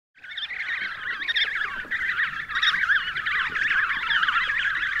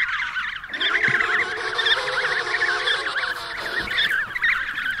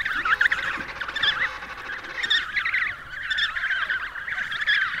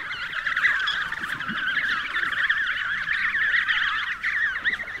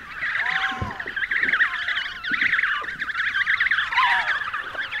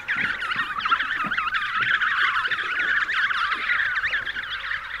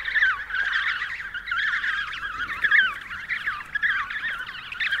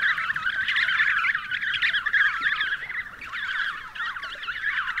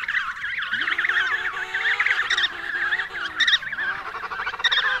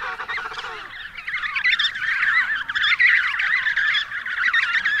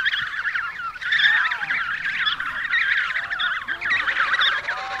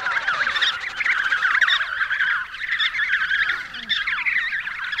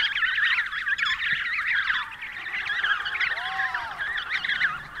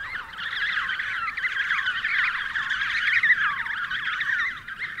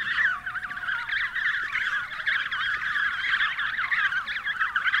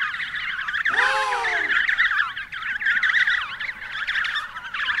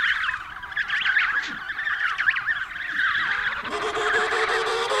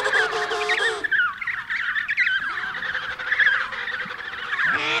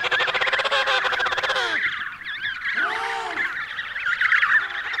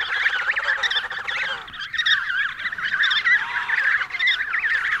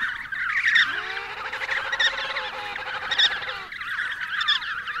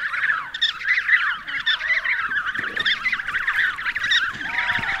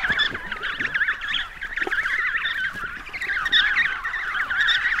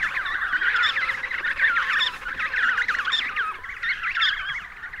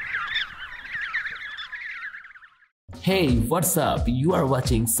Hey, what's up? You are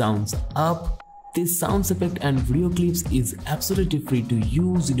watching Soundz Up. This sounds effect and video clips is absolutely free to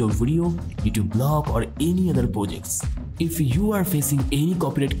use in your video, YouTube blog or any other projects. If you are facing any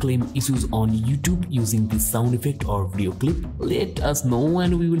copyright claim issues on YouTube using this sound effect or video clip, let us know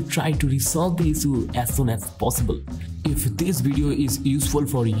and we will try to resolve the issue as soon as possible. If this video is useful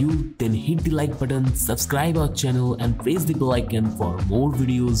for you, then hit the like button, subscribe our channel and press the bell icon for more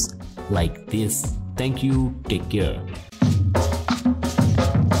videos like this. Thank you, take care.